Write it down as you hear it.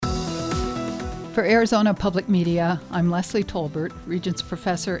For Arizona Public Media, I'm Leslie Tolbert, Regents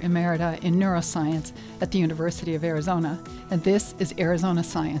Professor Emerita in Neuroscience at the University of Arizona, and this is Arizona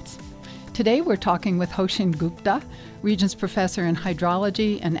Science. Today we're talking with Hoshin Gupta, Regents Professor in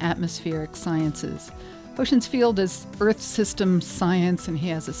Hydrology and Atmospheric Sciences. Hoshin's field is Earth Systems Science, and he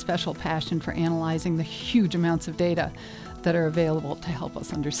has a special passion for analyzing the huge amounts of data that are available to help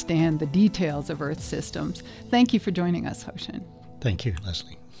us understand the details of Earth systems. Thank you for joining us, Hoshin. Thank you,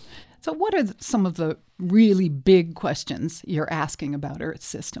 Leslie. So what are some of the really big questions you're asking about Earth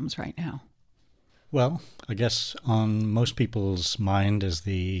systems right now? Well, I guess on most people's mind is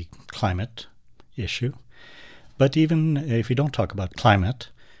the climate issue. But even if you don't talk about climate,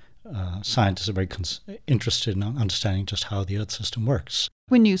 scientists are very interested in understanding just how the Earth system works.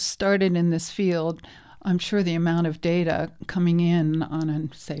 When you started in this field, I'm sure the amount of data coming in on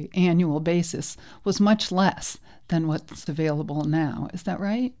a, say, annual basis was much less than what's available now. Is that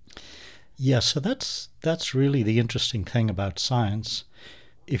right? Yes, so that's really the interesting thing about science.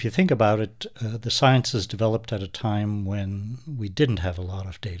 If you think about it, the sciences developed at a time when we didn't have a lot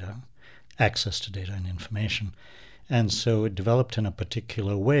of data, access to data and information. And so it developed in a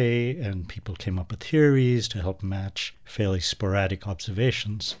particular way, and people came up with theories to help match fairly sporadic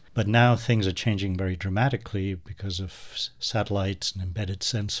observations. But now things are changing very dramatically because of satellites and embedded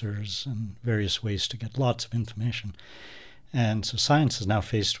sensors and various ways to get lots of information. And so science is now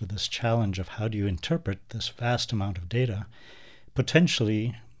faced with this challenge of how do you interpret this vast amount of data,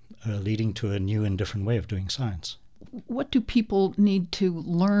 potentially leading to a new and different way of doing science. What do people need to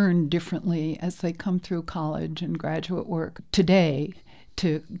learn differently as they come through college and graduate work today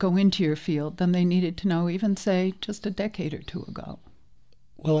to go into your field than they needed to know even, say, just a decade or two ago?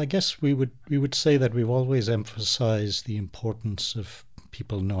 Well, I guess we would say that we've always emphasized the importance of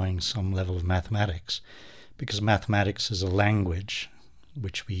people knowing some level of mathematics, because mathematics is a language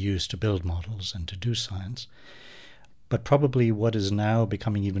which we use to build models and to do science. But probably what is now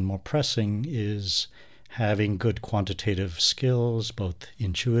becoming even more pressing is having good quantitative skills, both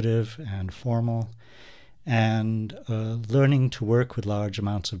intuitive and formal, and learning to work with large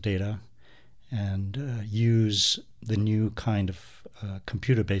amounts of data and use the new kind of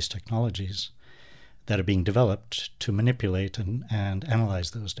computer-based technologies that are being developed to manipulate and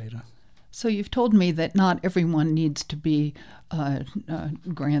analyze those data. So you've told me that not everyone needs to be a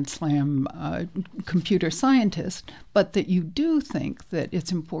Grand Slam computer scientist, but that you do think that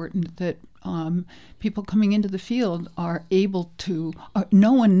it's important that people coming into the field are able to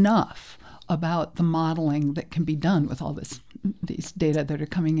know enough about the modeling that can be done with all these data that are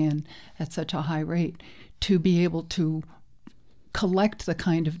coming in at such a high rate to be able to collect the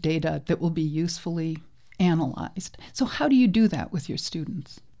kind of data that will be usefully analyzed. So how do you do that with your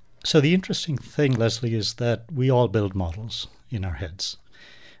students? So the interesting thing, Leslie, is that we all build models in our heads.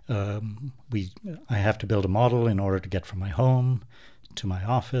 I have to build a model in order to get from my home to my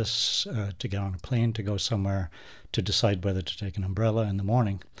office, to get on a plane, to go somewhere, to decide whether to take an umbrella in the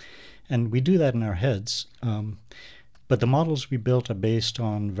morning. And we do that in our heads. But the models we built are based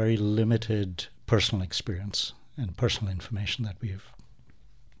on very limited personal experience and personal information that we've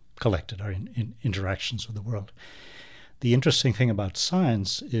collected, our interactions with the world. The interesting thing about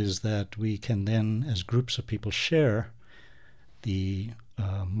science is that we can then, as groups of people, share the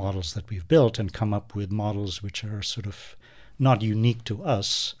models that we've built and come up with models which are sort of not unique to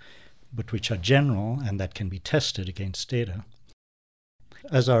us, but which are general and that can be tested against data.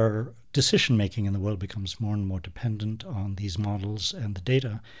 As our decision-making in the world becomes more and more dependent on these models and the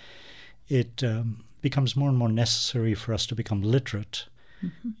data, it becomes more and more necessary for us to become literate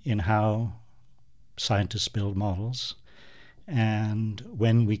in how scientists build models and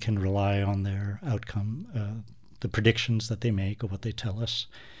when we can rely on their outcome, the predictions that they make or what they tell us,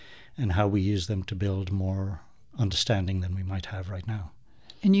 and how we use them to build more understanding than we might have right now.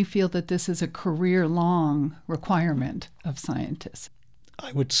 And you feel that this is a career-long requirement of scientists?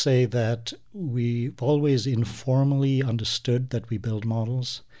 I would say that we've always informally understood that we build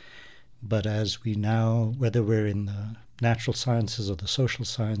models, but as we now, whether we're in the natural sciences or the social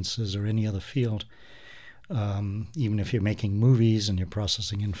sciences or any other field, even if you're making movies and you're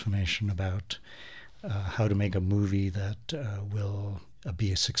processing information about how to make a movie that will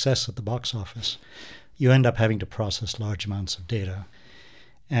be a success at the box office, you end up having to process large amounts of data.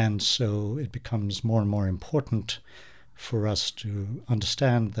 And so it becomes more and more important for us to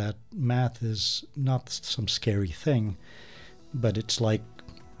understand that math is not some scary thing, but it's like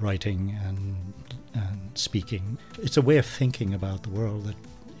writing and speaking. It's a way of thinking about the world that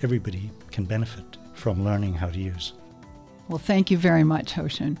everybody can benefit from learning how to use. Well, thank you very much,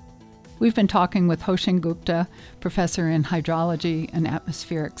 Hoshin. We've been talking with Hoshin Gupta, professor in hydrology and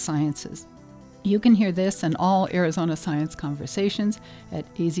atmospheric sciences. You can hear this and all Arizona Science Conversations at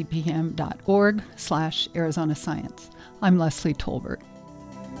azpm.org/Arizona Science. I'm Leslie Tolbert.